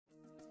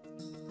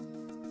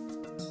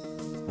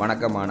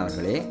வணக்கம்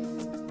மாணவர்களே.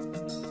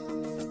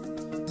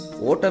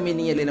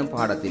 ஓட்டமின்னியல் எனும்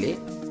பாடத்திலே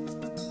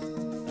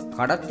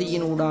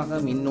கடத்தியினூடாக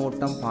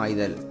மின்னோட்டம்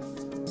பாய்தல்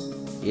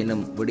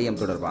எனும் விடயம்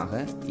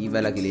தொடர்பாக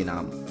இவ்வலகிலே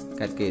நாம்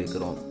கற்க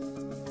இருக்கிறோம்.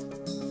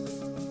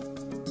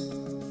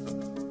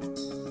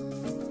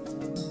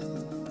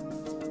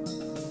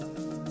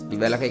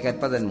 இவ்வலகை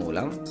கற்பதன்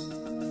மூலம்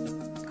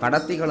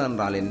கடத்திகள்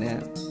என்றால் என்ன,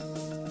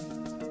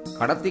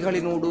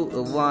 கடத்திகளினூடு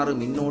எவ்வாறு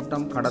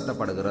மின்னோட்டம்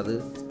கடத்தப்படுகிறது,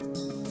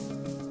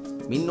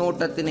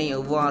 மின்னோட்டத்தினை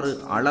எவ்வாறு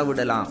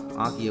அளவிடலாம்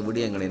ஆகிய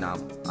விடயங்களை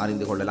நாம்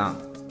அறிந்து கொள்ளலாம்.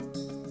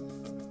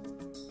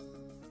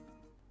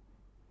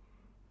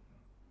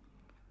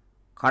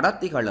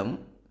 கடத்திகளும்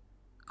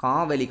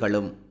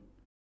காவலிகளும்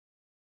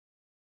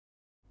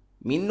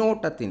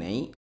மின்னோட்டத்தினை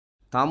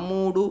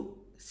தம்மூடு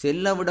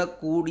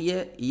செல்லவிடக்கூடிய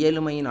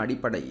இயலுமையின்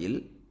அடிப்படையில்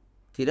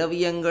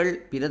திரவியங்கள்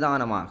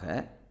பிரதானமாக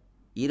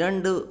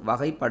இரண்டு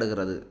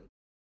வகைப்படுகிறது.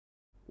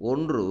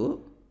 ஒன்று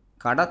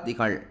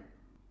கடத்திகள்.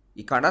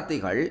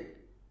 இக்கடத்திகள்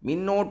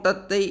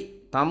மின்னோட்டத்தை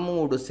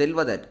தம்மூடு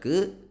செல்வதற்கு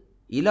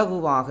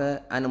இலகுவாக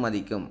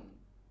அனுமதிக்கும்.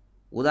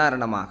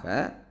 உதாரணமாக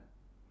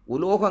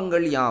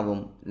உலோகங்கள்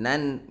யாவும்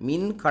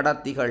மின்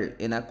கடத்திகள்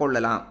என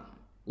கொள்ளலாம்.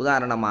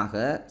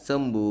 உதாரணமாக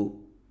செம்பு,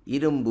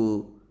 இரும்பு,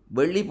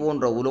 வெள்ளி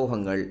போன்ற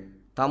உலோகங்கள்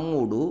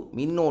தம்மூடு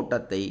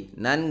மின்னோட்டத்தை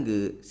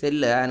நன்கு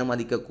செல்ல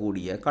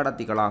அனுமதிக்கக்கூடிய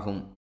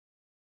கடத்திகளாகும்.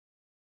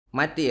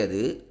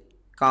 மற்றையது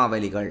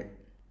காவலிகள்.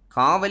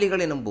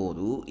 காவலிகள்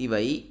எனும்போது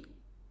இவை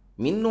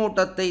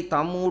மின்னோட்டத்தை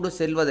தம்மூடு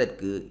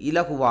செல்வதற்கு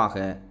இலகுவாக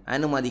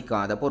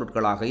அனுமதிக்காத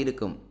பொருட்களாக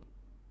இருக்கும்.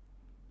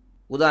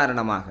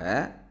 உதாரணமாக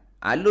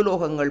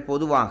அல்லுலோகங்கள்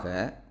பொதுவாக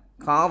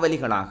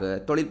காவலிகளாக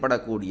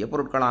தொழிற்படக்கூடிய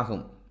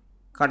பொருட்களாகும்.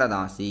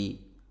 கடதாசி,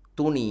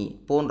 துணி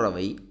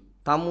போன்றவை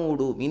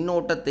தம்மூடு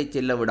மின்னோட்டத்தை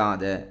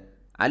செல்லவிடாத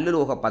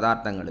அல்லுலோக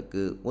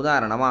பதார்த்தங்களுக்கு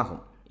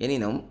உதாரணமாகும்.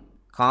 எனினும்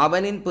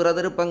காபனின்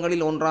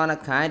பிரதிருப்பங்களில் ஒன்றான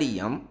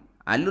காரியம்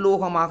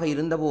அல்லுலோகமாக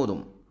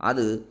இருந்தபோதும்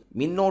அது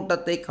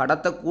மின்னோட்டத்தை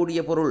கடத்தக்கூடிய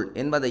பொருள்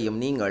என்பதையும்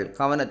நீங்கள்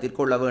கவனத்தில்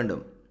கொள்ள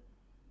வேண்டும்.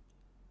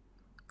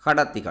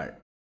 கடத்திகள்.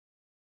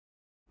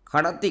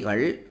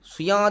 கடத்திகள்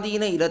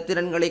சுயாதீன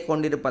இலத்திரன்களை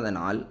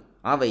கொண்டிருப்பதனால்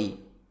அவை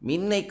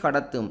மின்னை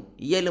கடத்தும்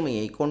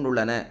இயலுமையை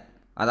கொண்டுள்ளன.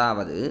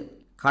 அதாவது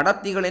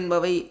கடத்திகள்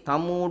என்பவை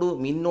தம்மூடு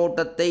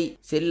மின்னோட்டத்தை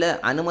செல்ல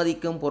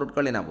அனுமதிக்கும்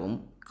பொருட்கள் எனவும்,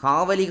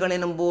 காவலிகள்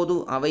எனும்போது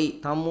அவை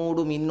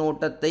தம்மூடு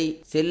மின்னோட்டத்தை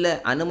செல்ல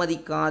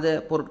அனுமதிக்காத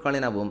பொருட்கள்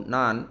எனவும்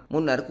நான்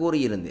முன்னர்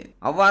கூறியிருந்தேன்.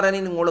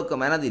 அவ்வாறெனின் உங்களுக்கு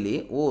மனதிலே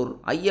ஓர்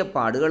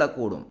ஐயப்பாடு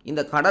எழக்கூடும்.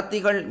 இந்த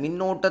கடத்திகள்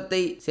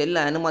மின்னோட்டத்தை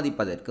செல்ல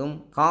அனுமதிப்பதற்கும்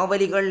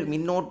காவலிகள்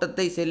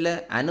மின்னோட்டத்தை செல்ல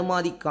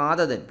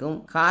அனுமதிக்காததற்கும்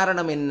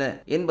காரணம் என்ன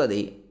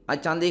என்பதை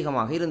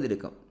அச்சந்தேகமாக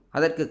இருந்திருக்கும்.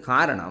 அதற்கு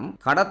காரணம்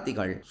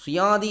கடத்திகள்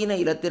சுயாதீன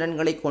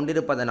இலத்திரன்களை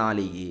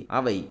கொண்டிருப்பதனாலேயே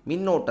அவை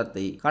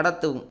மின்னோட்டத்தை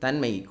கடத்தும்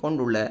தன்மை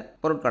கொண்டுள்ள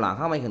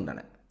பொருட்களாக அமைகின்றன.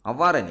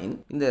 அவ்வாறெனின்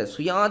இந்த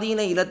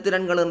சுயாதீன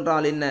இலத்திரன்கள்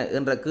என்றால் என்ன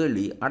என்ற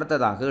கேள்வி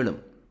அடுத்ததாக எழும்.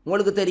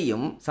 உங்களுக்கு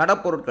தெரியும்,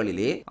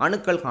 சடப்பொருட்களிலே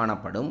அணுக்கள்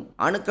காணப்படும்.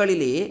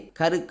 அணுக்களிலே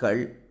கருக்கள்,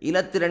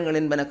 இலத்திரன்கள்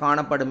என்பன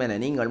காணப்படும் என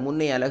நீங்கள்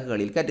முன்னைய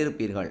அலகுகளில்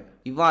கற்றிருப்பீர்கள்.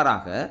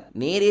 இவ்வாறாக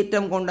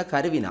நேரேற்றம் கொண்ட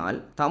கருவினால்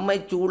தம்மை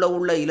சூழ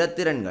உள்ள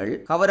இலத்திரன்கள்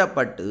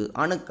கவரப்பட்டு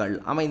அணுக்கள்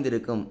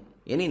அமைந்திருக்கும்.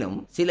 எனினும்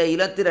சில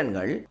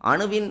இலத்திரன்கள்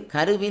அணுவின்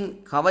கருவின்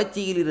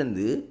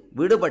கவர்ச்சியிலிருந்து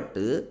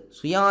விடுபட்டு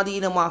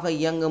சுயாதீனமாக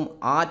இயங்கும்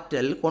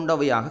ஆற்றல்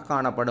கொண்டவையாக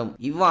காணப்படும்.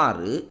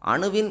 இவ்வாறு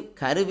அணுவின்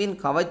கருவின்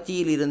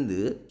கவர்ச்சியிலிருந்து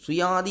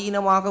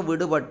சுயாதீனமாக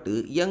விடுபட்டு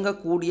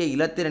இயங்கக்கூடிய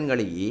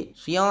இலத்திரன்களையே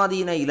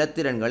சுயாதீன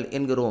இலத்திரன்கள்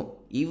என்கிறோம்.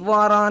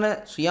 இவ்வாறான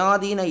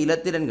சுயாதீன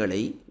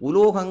இலத்திரன்களை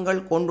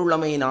உலோகங்கள்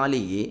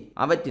கொண்டுள்ளமையினாலேயே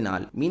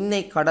அவற்றினால்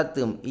மின்னை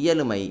கடத்தும்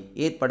இயலுமை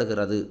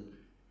ஏற்படுகிறது.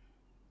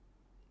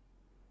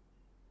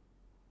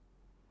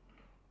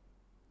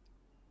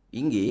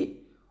 இங்கே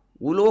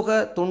உலோக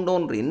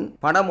துண்டொன்றின்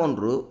படம்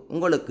ஒன்று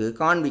உங்களுக்கு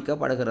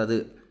காண்பிக்கப்படுகிறது.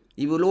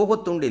 இவ்வுலோக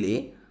துண்டிலே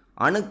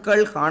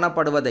அணுக்கள்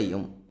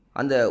காணப்படுவதையும்,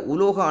 அந்த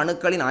உலோக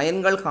அணுக்களின்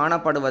அயன்கள்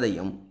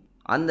காணப்படுவதையும்,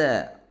 அந்த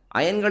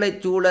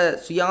அயன்களைச் சூழ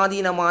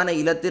சுயாதீனமான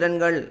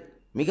இலத்திரன்கள்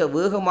மிக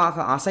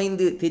வேகமாக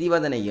அசைந்து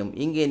திரிவதனையும்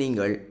இங்கே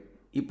நீங்கள்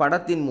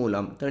இப்படத்தின்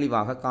மூலம்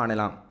தெளிவாக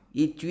காணலாம்.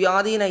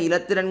 இச்சுயாதீன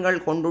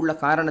இலத்திரன்கள் கொண்டுள்ள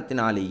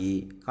காரணத்தினாலேயே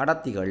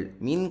கடத்திகள்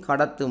மின்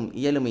கடத்தும்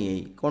இயலுமையை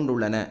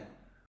கொண்டுள்ளன.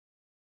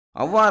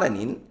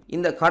 அவ்வாறெனின்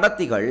இந்த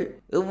கடத்திகள்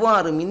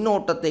எவ்வாறு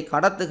மின்னோட்டத்தை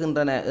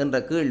கடத்துகின்றன என்ற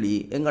கேள்வி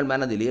எங்கள்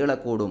மனதில்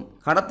எழக்கூடும்.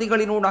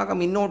 கடத்திகளினூடாக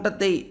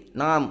மின்னோட்டத்தை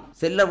நாம்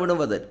செல்ல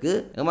விடுவதற்கு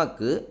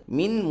எமக்கு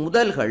மின்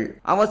முதல்கள்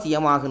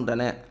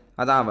அவசியமாகின்றன.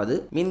 அதாவது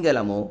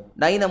மின்கலமோ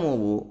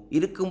டைனமோவோ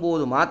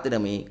இருக்கும்போது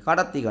மாத்திரமே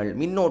கடத்திகள்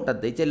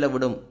மின்னோட்டத்தை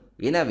செல்லவிடும்.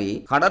 எனவே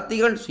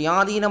கடத்திகள்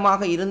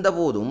சுயாதீனமாக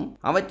இருந்தபோதும்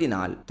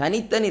அவற்றினால்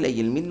தனித்த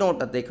நிலையில்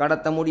மின்னோட்டத்தை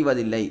கடத்த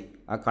முடிவதில்லை.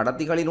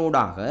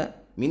 அக்கடத்திகளினூடாக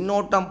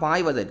மின்னோட்டம்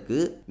பாய்வதற்கு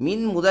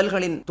மின்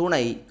முதல்களின்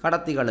துணை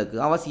கடத்திகளுக்கு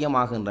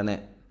அவசியமாகின்றன.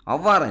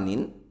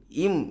 அவ்வாறெனின்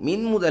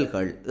மின்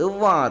முதல்கள்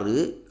எவ்வாறு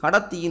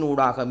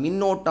கடத்தியினூடாக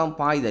மின்னோட்டம்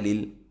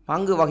பாய்தலில்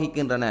பங்கு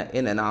வகிக்கின்றன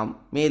என நாம்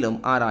மேலும்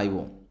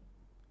ஆராய்வோம்.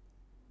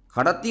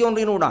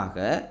 கடத்தியொன்றினூடாக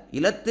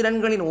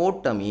இலத்திரன்களின்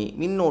ஓட்டமே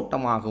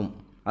மின்னோட்டமாகும்.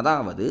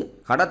 அதாவது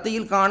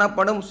கடத்தியில்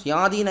காணப்படும்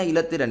சுயாதீன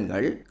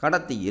இலத்திரன்கள்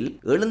கடத்தியில்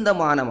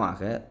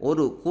எழுந்தமானமாக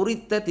ஒரு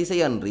குறித்த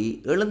திசையன்றி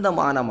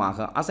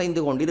எழுந்தமானமாக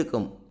அசைந்து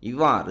கொண்டிருக்கும்.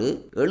 இவ்வாறு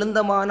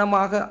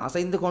எழுந்தமானமாக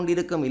அசைந்து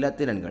கொண்டிருக்கும்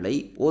இலத்திரன்களை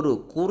ஒரு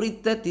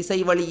குறித்த திசை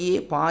வழியே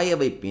பாய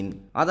வைப்பின்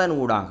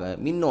அதனூடாக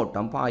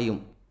மின்னோட்டம்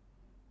பாயும்.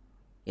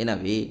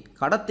 எனவே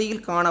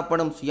கடத்தியில்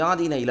காணப்படும்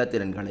சுயாதீன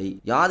இலத்திரன்களை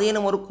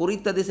யாதேனும் ஒரு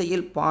குறித்த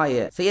திசையில்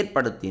பாய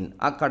செயற்படுத்தின்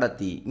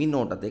அக்கடத்தி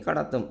மின்னோட்டத்தை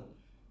கடத்தும்.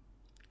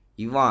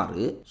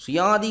 இவ்வாறு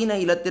சுயாதீன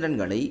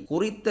இலத்திரன்களை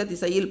குறித்த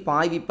திசையில்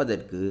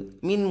பாய்விப்பதற்கு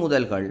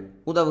மின்முதல்கள்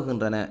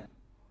உதவுகின்றன.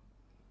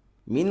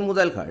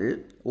 மின்முதல்கள்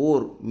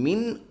ஓர்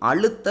மின்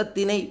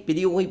அழுத்தத்தினை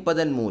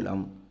பிரயோகிப்பதன்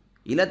மூலம்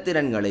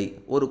இலத்திரன்களை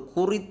ஒரு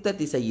குறித்த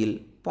திசையில்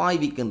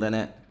பாய்விக்கின்றன.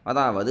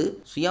 அதாவது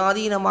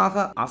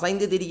சுயாதீனமாக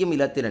அசைந்து திரியும்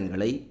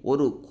இலத்திரன்களை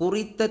ஒரு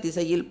குறித்த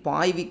திசையில்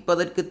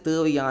பாய்விப்பதற்கு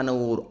தேவையான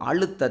ஓர்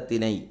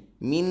அழுத்தத்தினை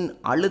மின்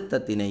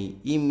அழுத்தத்தினை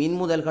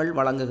இம்மின்முதல்கள்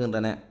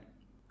வழங்குகின்றன.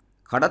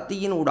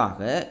 கடத்தியின்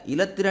ஊடாக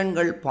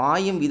இலத்திரன்கள்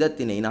பாயும்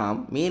விதத்தினை நாம்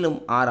மேலும்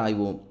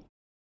ஆராய்வோம்.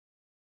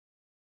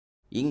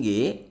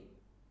 இங்கே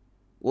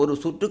ஒரு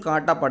சுற்று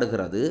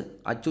காட்டப்படுகிறது.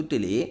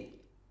 அச்சுற்றிலே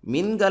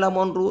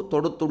மின்கலமொன்று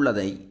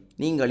தொடுத்துள்ளதை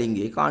நீங்கள்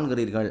இங்கே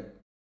காண்கிறீர்கள்.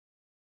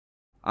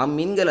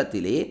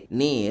 அம்மின்கலத்திலே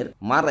நேர்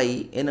மறை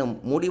எனும்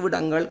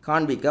முடிவிடங்கள்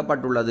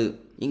காண்பிக்கப்பட்டுள்ளது.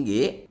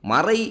 இங்கே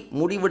மறை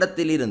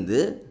முடிவிடத்திலிருந்து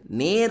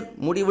நேர்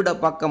முடிவிட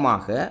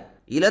பக்கமாக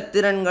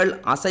இலத்திரன்கள்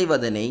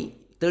அசைவதனை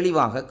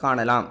தெளிவாக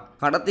காணலாம்.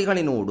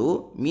 கடத்திகளினூடு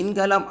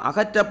மின்கலம்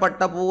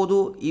அகற்றப்பட்ட போது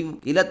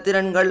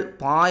இலத்திரன்கள்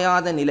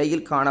பாயாத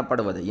நிலையில்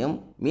காணப்படுவதையும்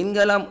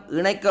மின்கலம்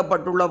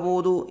இணைக்கப்பட்டுள்ள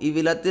போது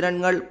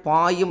இவ்விலத்திரன்கள்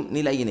பாயும்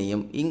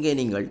நிலையினையும் இங்கே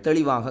நீங்கள்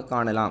தெளிவாக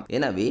காணலாம்.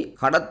 எனவே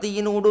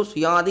கடத்தியினூடு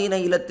சுயாதீன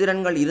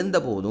இலத்திரன்கள் இருந்த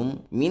போதும்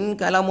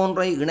மின்கலம்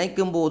ஒன்றை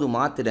இணைக்கும் போது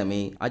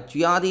மாத்திரமே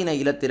அச்சுயாதீன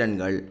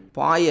இலத்திரன்கள்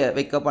பாய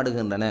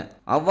வைக்கப்படுகின்றன.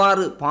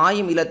 அவ்வாறு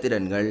பாயும்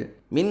இலத்திரன்கள்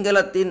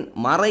மின்கலத்தின்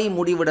மறை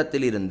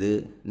முடிவிடத்திலிருந்து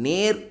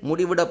நேர்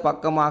முடிவிட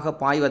பக்கமாக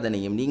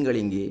பாய்வதனையும் நீங்கள்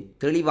இங்கே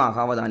தெளிவாக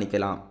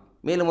அவதானிக்கலாம்.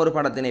 மேலும் ஒரு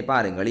படத்தினை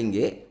பாருங்கள்.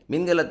 இங்கே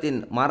மின்கலத்தின்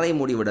மறை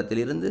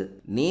முடிவிடத்திலிருந்து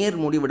நேர்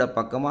முடிவிட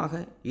பக்கமாக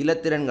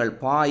இலத்திரன்கள்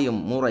பாயும்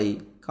முறை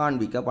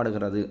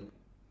காண்பிக்கப்படுகிறது.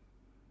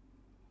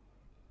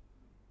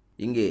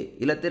 இங்கே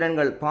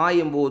இலத்திரன்கள்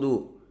பாயும் போது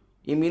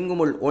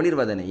இம்மின்குமுள்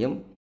ஒளிர்வதனையும்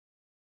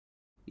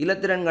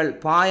இலத்திரன்கள்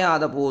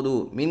பாயாத போது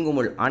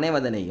மின்குமுள்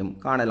அணைவதனையும்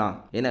காணலாம்.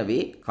 எனவே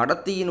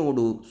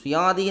கடத்தியினூடு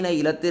சுயாதீன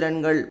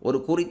இலத்திரன்கள் ஒரு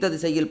குறித்த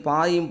திசையில்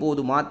பாயும்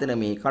போது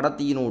மாத்திரமே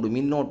கடத்தியினூடு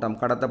மின்னோட்டம்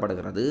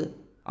கடத்தப்படுகிறது.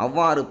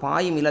 அவ்வாறு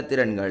பாயும்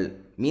இலத்திரன்கள்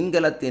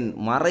மின்கலத்தின்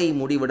மறை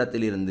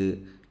முடிவிடத்திலிருந்து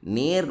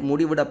நேர்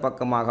முடிவிட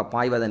பக்கமாக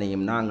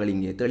பாய்வதனையும் நாங்கள்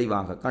இங்கே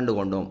தெளிவாக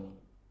கண்டுகொண்டோம்.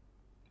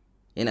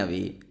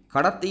 எனவே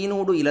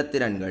கடத்தியினூடு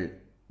இலத்திரன்கள்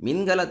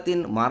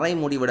மின்கலத்தின் மறை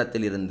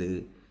முடிவிடத்திலிருந்து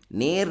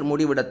நேர்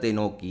முடிவிடத்தை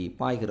நோக்கி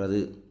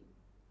பாய்கிறது.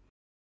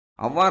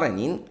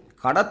 அவ்வாறெனின்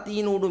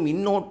கடத்தியினூடு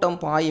மின்னோட்டம்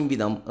பாயும்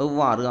விதம்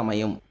எவ்வாறு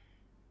அமையும்?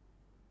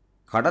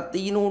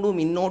 கடத்தியினூடு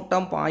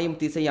மின்னோட்டம் பாயும்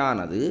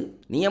திசையானது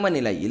நியம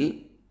நிலையில்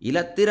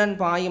இலத்திரன்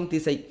பாயும்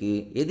திசைக்கு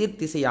எதிர்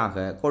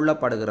திசையாக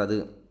கொள்ளப்படுகிறது.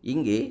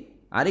 இங்கே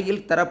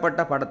அருகில்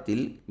தரப்பட்ட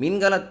படத்தில்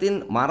மின்கலத்தின்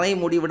மறை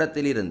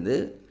முடிவிடத்திலிருந்து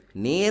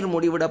நேர்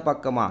முடிவிட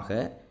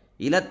பக்கமாக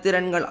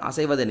இலத்திரன்கள்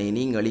அசைவதனை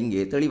நீங்கள்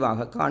இங்கே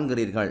தெளிவாக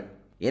காண்கிறீர்கள்.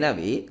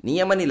 எனவே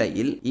நியம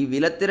நிலையில்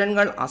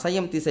இவ்விலத்திரன்கள்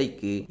அசையும்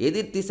திசைக்கு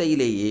எதிர்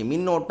திசையிலேயே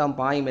மின்னோட்டம்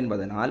பாயும்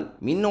என்பதனால்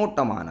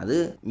மின்னோட்டமானது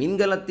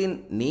மின்கலத்தின்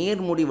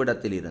நேர்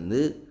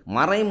முடிவிடத்திலிருந்து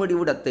மறை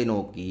முடிவிடத்தை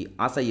நோக்கி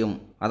அசையும்.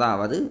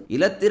 அதாவது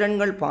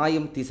இலத்திரன்கள்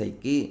பாயும்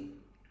திசைக்கு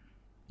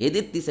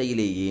எதிர்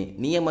திசையிலேயே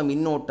நியம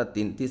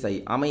மின்னோட்டத்தின் திசை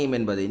அமையும்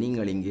என்பதை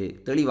நீங்கள் இங்கே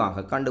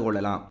தெளிவாக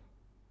கண்டுகொள்ளலாம்.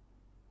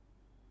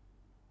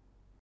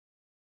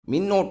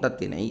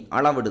 மின்னோட்டத்தினை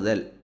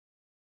அளவிடுதல்.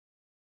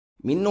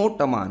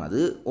 மின்னோட்டமானது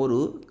ஒரு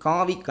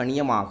காவி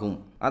கணியமாகும்.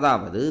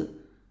 அதாவது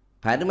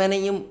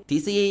பருமனையும்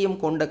திசையையும்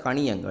கொண்ட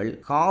கணியங்கள்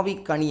காவி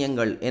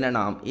கணியங்கள் என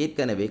நாம்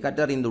ஏற்கனவே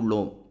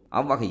கற்றறிந்துள்ளோம்.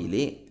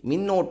 அவ்வகையிலே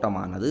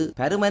மின்னோட்டமானது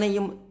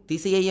பருமனையும்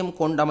திசையையும்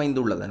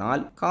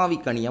கொண்டமைந்துள்ளதனால் காவி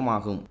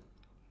கணியமாகும்.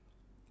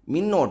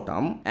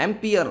 மின்னோட்டம்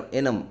ஆம்பியர்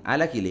எனும்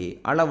அலகிலே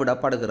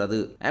அளவிடப்படுகிறது.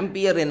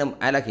 ஆம்பியர் எனும்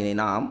அலகினை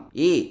நாம்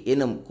ஏ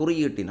எனும்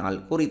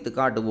குறியீட்டினால் குறித்து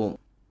காட்டுவோம்.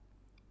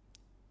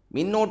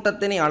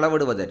 மின்னோட்டத்தினை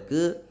அளவிடுவதற்கு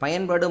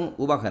பயன்படும்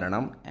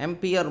உபகரணம்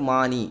ஆம்பியர்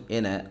மானி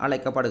என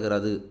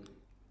அழைக்கப்படுகிறது.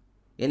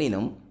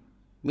 எனினும்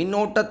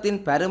மின்னோட்டத்தின்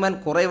பருமன்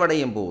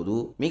குறைவடையும் போது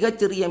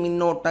மிகச்சிறிய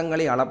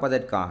மின்னோட்டங்களை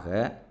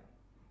அளப்பதற்காக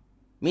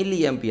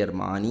மில்லி ஆம்பியர்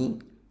மானி,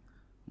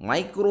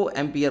 மைக்ரோ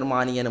ஆம்பியர்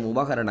மானி எனும்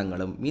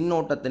உபகரணங்களும்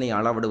மின்னோட்டத்தினை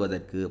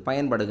அளவிடுவதற்கு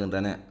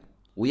பயன்படுகின்றன.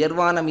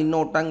 உயர்வான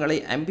மின்னோட்டங்களை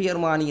ஆம்பியர்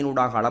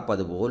மானியினூடாக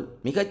அளப்பது போல்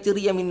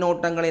மிகச்சிறிய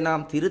மின்னோட்டங்களை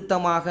நாம்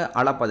திருத்தமாக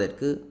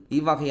அளப்பதற்கு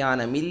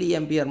இவ்வகையான மில்லி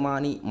ஆம்பியர்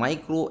மானி,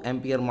 மைக்ரோ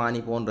ஆம்பியர் மானி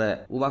போன்ற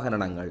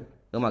உபகரணங்கள்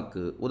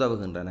நமக்கு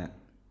உதவுகின்றன.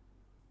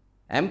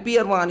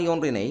 ஆம்பியர் மானி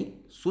ஒன்றினை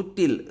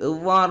சுற்றில்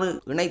எவ்வாறு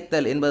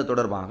இணைத்தல் என்பது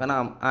தொடர்பாக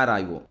நாம்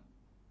ஆராய்வோம்.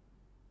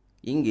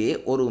 இங்கே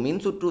ஒரு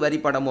மின்சுற்று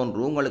வரிப்படம்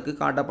ஒன்று உங்களுக்கு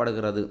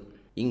காட்டப்படுகிறது.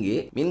 இங்கே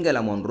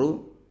மின்கலம் ஒன்று,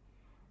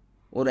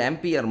 ஒரு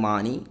ஆம்பியர்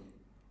மானி,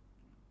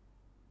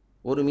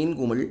 ஒரு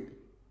மின்குமிழ்,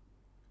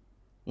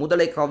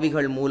 முதலை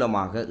கவ்விகள்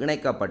மூலமாக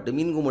இணைக்கப்பட்டு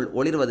மின்குமிழ்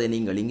ஒளிர்வதை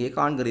நீங்கள் இங்கே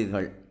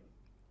காண்கிறீர்கள்.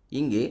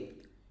 இங்கே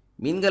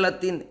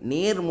மின்கலத்தின்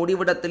நேர்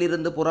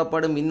முடிவிடத்திலிருந்து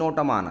புறப்படும்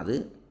மின்னோட்டமானது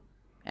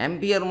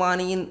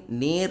ஆம்பியர்மானியின்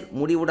நேர்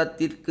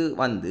முடிவிடத்திற்கு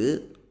வந்து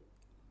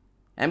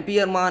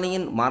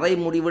ஆம்பியர்மானியின் மறை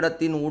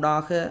முடிவிடத்தின்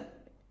ஊடாக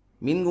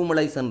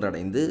மின்குமிழை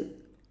சென்றடைந்து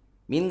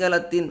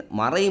மின்கலத்தின்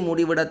மறை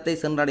முடிவிடத்தை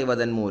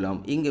சென்றடைவதன் மூலம்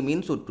இங்கு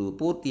மின்சுற்று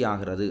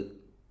பூர்த்தியாகிறது.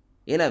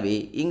 எனவே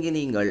இங்கு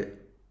நீங்கள்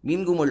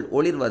மின்குமிழ்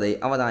ஒளிர்வதை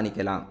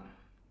அவதானிக்கலாம்.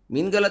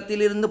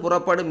 மின்கலத்திலிருந்து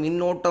புறப்படும்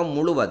மின்னோட்டம்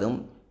முழுவதும்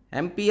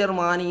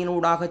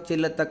ஆம்பியர்மானியினூடாக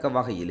செல்லத்தக்க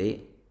வகையிலே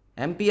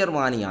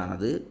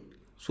ஆம்பியர்மானியானது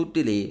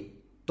சுற்றிலே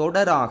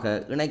தொடராக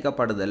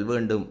இணைக்கப்படுதல்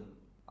வேண்டும்.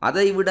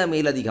 அதைவிட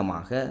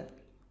மேலதிகமாக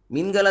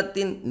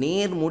மின்கலத்தின்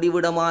நேர்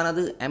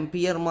முடிவிடமானது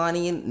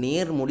ஆம்பியர்மானியின்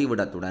நேர்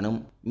முடிவிடத்துடனும்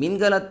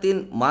மின்கலத்தின்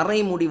மறை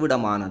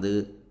முடிவிடமானது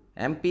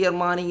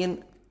ஆம்பியர்மானியின்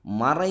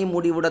மறை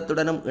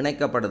முடிவிடத்துடனும்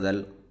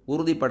இணைக்கப்படுதல்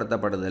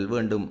உறுதிப்படுத்தப்படுதல்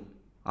வேண்டும்.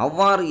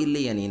 அவ்வாறு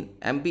இல்லையெனின்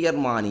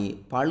ஆம்பியர்மானி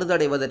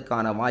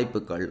பழுதடைவதற்கான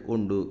வாய்ப்புகள்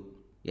உண்டு.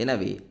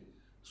 எனவே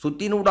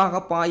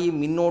சுற்றினூடாக பாயும்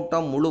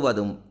மின்னோட்டம்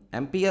முழுவதும்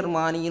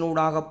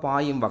ஆம்பியர்மானியினூடாக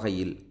பாயும்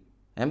வகையில்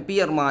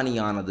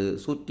ஆம்பியர்மானியானது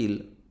சுற்றில்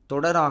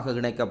தொடராக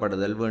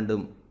இணைக்கப்படுதல்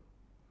வேண்டும்.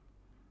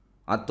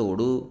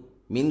 அத்தோடு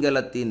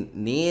மின்கலத்தின்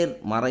நேர்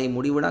மறை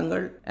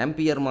முடிவிடங்கள்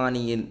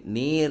ஆம்பியர்மானியின்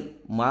நேர்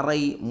மறை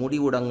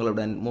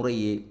முடிவிடங்களுடன்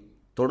முறையே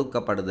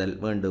தொடுக்கப்படுதல்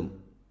வேண்டும்.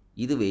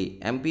 இதுவே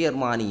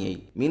ஆம்பியர்மானியை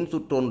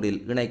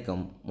மின்சுற்றொன்றில்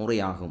இணைக்கும்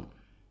முறையாகும்.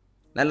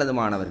 நல்லது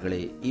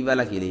மாணவர்களே,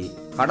 இவ்வலகிலே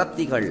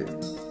கடத்திகள்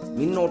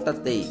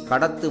மின்னோட்டத்தை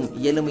கடத்தும்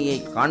இயலுமையை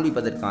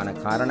காண்பிப்பதற்கான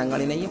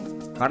காரணங்களினையும்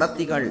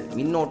கடத்திகள்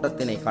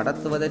மின்னோட்டத்தினை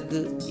கடத்துவதற்கு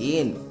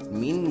ஏன்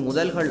மின்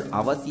முதல்கள்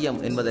அவசியம்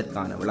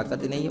என்பதற்கான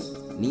விளக்கத்தினையும்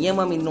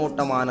நியம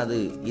மின்னோட்டமானது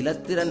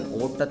இலத்திரன்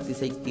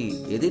ஓட்டத்திசைக்கு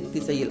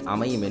எதிர்த்திசையில்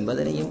அமையும்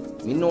என்பதனையும்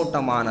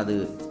மின்னோட்டமானது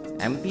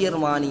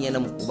ஆம்பியர்மானி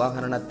எனும்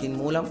உபகரணத்தின்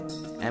மூலம்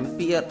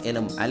ஆம்பியர்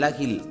எனும்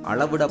அலகில்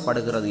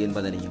அளவிடப்படுகிறது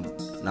என்பதனையும்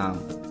நாம்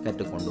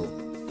கற்றுக்கொண்டோம்.